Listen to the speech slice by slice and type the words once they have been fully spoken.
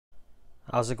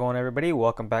How's it going, everybody?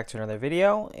 Welcome back to another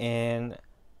video. In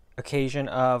occasion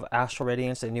of Astral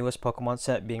Radiance, the newest Pokemon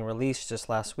set being released just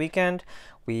last weekend,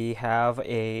 we have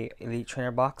a Elite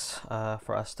Trainer box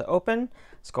for us to open.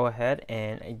 Let's go ahead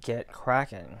and get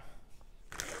cracking.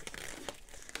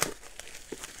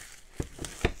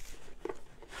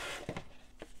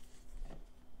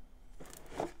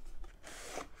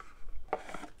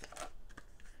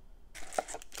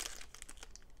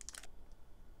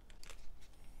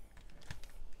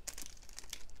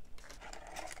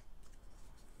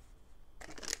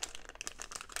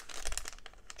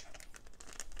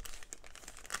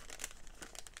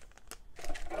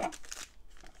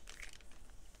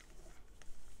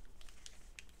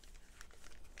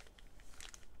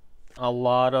 A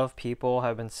lot of people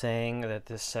have been saying that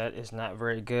this set is not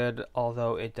very good,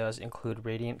 although it does include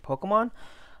Radiant Pokemon.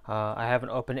 I haven't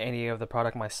opened any of the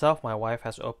product myself. My wife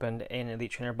has opened an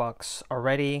Elite Trainer box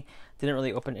already. Didn't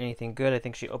really open anything good. I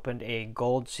think she opened a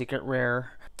Gold Secret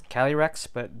Rare Calyrex,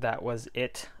 but that was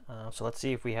it. So let's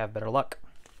see if we have better luck.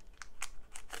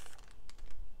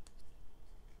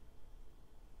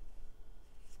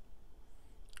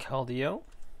 Keldeo.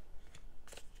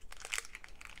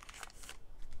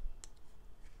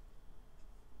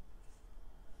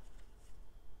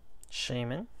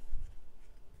 Shaman.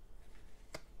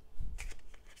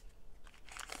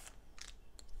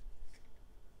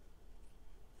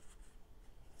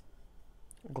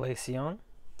 Glaceon.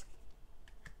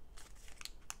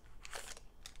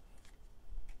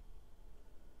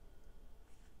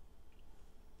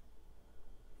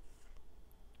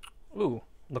 Ooh,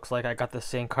 looks like I got the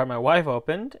same card my wife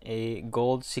opened. A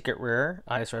Gold Secret Rare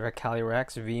Ice Rider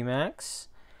Calyrex VMAX.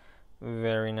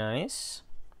 Very nice.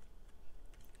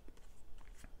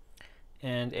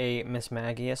 And a Miss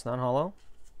Magius non-holo.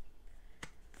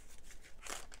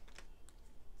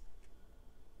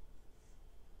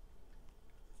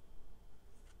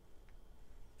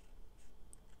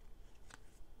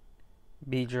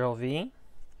 Beedrill V.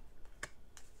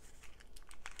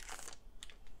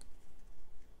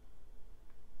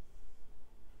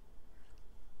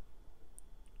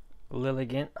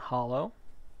 Lilligant holo.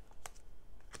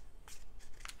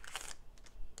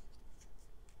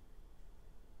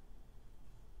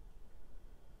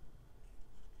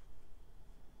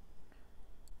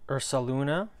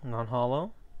 Ursaluna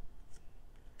non-holo.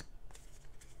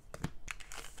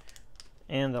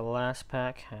 And the last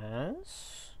pack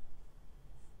has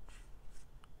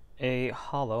a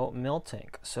holo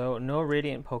Miltank. So no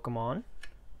Radiant Pokemon,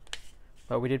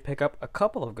 but we did pick up a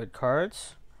couple of good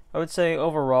cards. I would say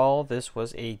overall this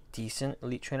was a decent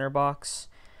Elite Trainer box,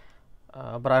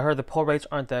 but I heard the pull rates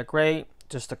aren't that great.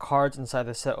 Just the cards inside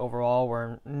the set overall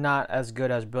were not as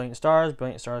good as Brilliant Stars.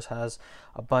 Brilliant Stars has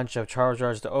a bunch of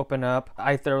Charizards to open up.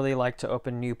 I thoroughly like to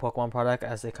open new Pokemon product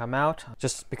as they come out,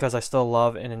 just because I still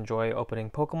love and enjoy opening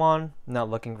Pokemon. Not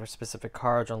looking for specific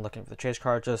cards, I'm looking for the chase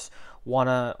card. Just want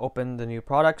to open the new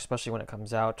product, especially when it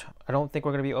comes out. I don't think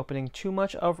we're going to be opening too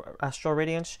much of Astral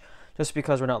Radiance, just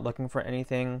because we're not looking for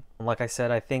anything. Like I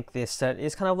said, I think this set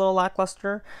is kind of a little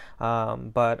lackluster,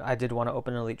 but I did want to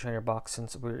open an Elite Trainer box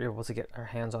since we were able to get our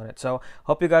hands on it. So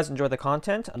hope you guys enjoy the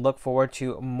content and look forward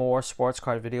to more sports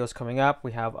card videos coming up.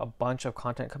 We have a bunch of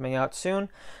content coming out soon.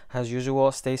 As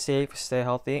usual, stay safe, stay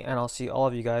healthy, and I'll see all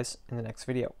of you guys in the next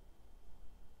video.